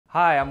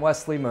Hi, I'm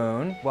Wesley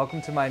Moon.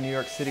 Welcome to my New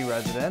York City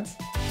residence.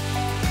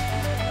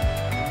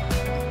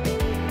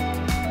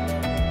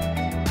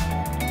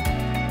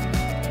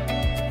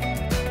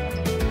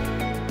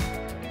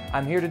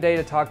 I'm here today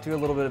to talk to you a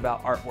little bit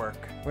about artwork.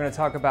 We're going to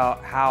talk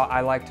about how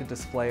I like to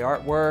display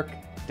artwork,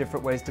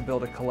 different ways to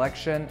build a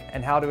collection,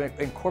 and how to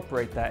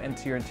incorporate that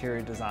into your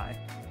interior design.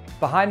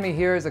 Behind me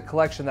here is a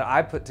collection that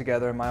I put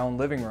together in my own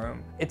living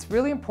room. It's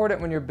really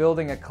important when you're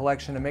building a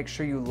collection to make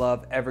sure you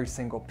love every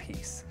single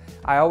piece.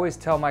 I always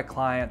tell my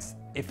clients,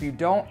 if you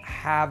don't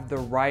have the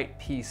right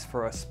piece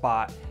for a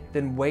spot,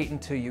 then wait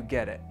until you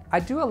get it. I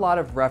do a lot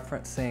of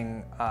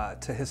referencing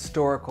to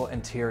historical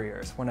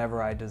interiors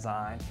whenever I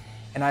design,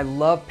 and I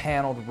love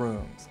paneled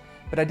rooms.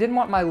 But I didn't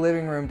want my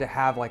living room to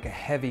have like a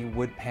heavy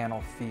wood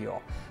panel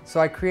feel.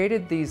 So I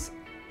created these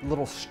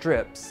little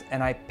strips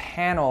and I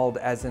paneled,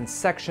 as in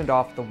sectioned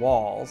off the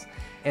walls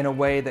in a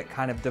way that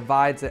kind of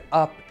divides it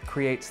up,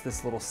 creates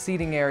this little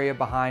seating area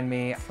behind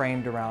me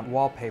framed around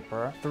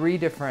wallpaper. 3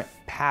 different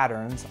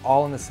patterns,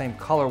 all in the same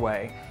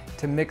colorway,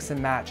 to mix and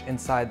match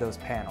inside those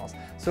panels.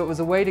 So it was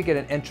a way to get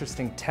an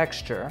interesting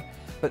texture,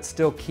 but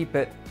still keep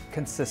it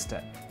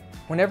consistent.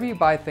 Whenever you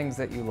buy things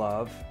that you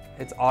love,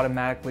 it's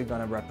automatically going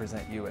to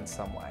represent you in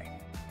some way.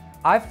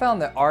 I've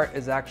found that art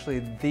is actually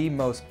the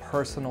most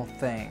personal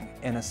thing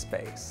in a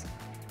space.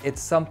 It's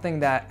something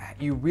that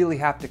you really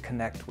have to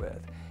connect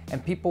with,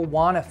 and people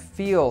want to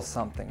feel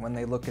something when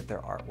they look at their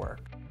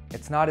artwork.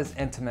 It's not as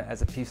intimate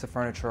as a piece of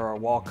furniture or a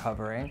wall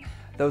covering.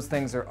 Those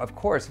things are, of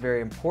course,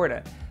 very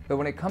important, but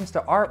when it comes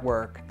to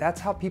artwork, that's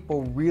how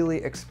people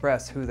really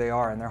express who they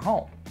are in their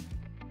home.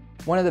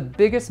 One of the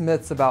biggest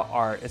myths about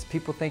art is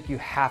people think you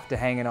have to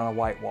hang it on a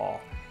white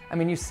wall. I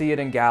mean, you see it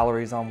in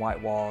galleries on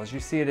white walls, you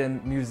see it in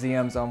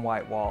museums on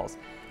white walls,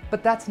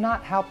 but that's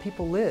not how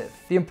people live.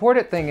 The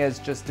important thing is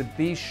just to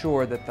be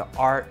sure that the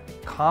art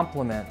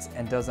complements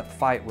and doesn't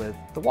fight with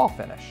the wall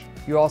finish.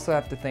 You also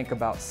have to think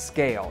about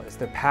scale. Is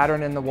there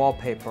pattern in the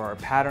wallpaper or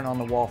pattern on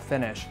the wall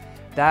finish?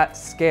 That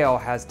scale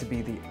has to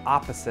be the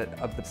opposite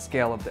of the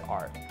scale of the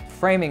art.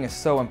 Framing is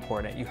so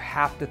important. You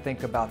have to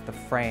think about the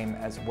frame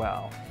as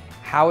well.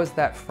 How is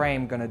that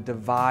frame going to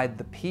divide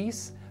the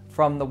piece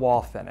from the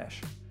wall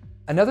finish?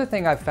 Another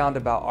thing I've found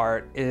about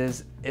art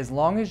is, as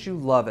long as you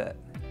love it,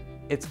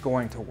 it's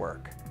going to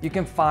work. You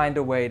can find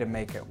a way to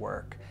make it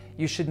work.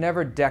 You should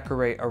never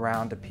decorate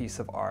around a piece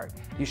of art.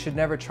 You should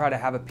never try to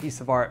have a piece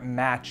of art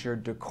match your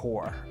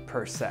decor,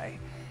 per se.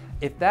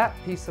 If that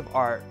piece of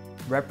art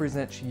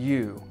represents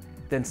you,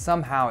 then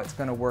somehow it's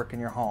going to work in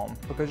your home,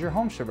 because your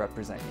home should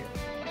represent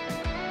you.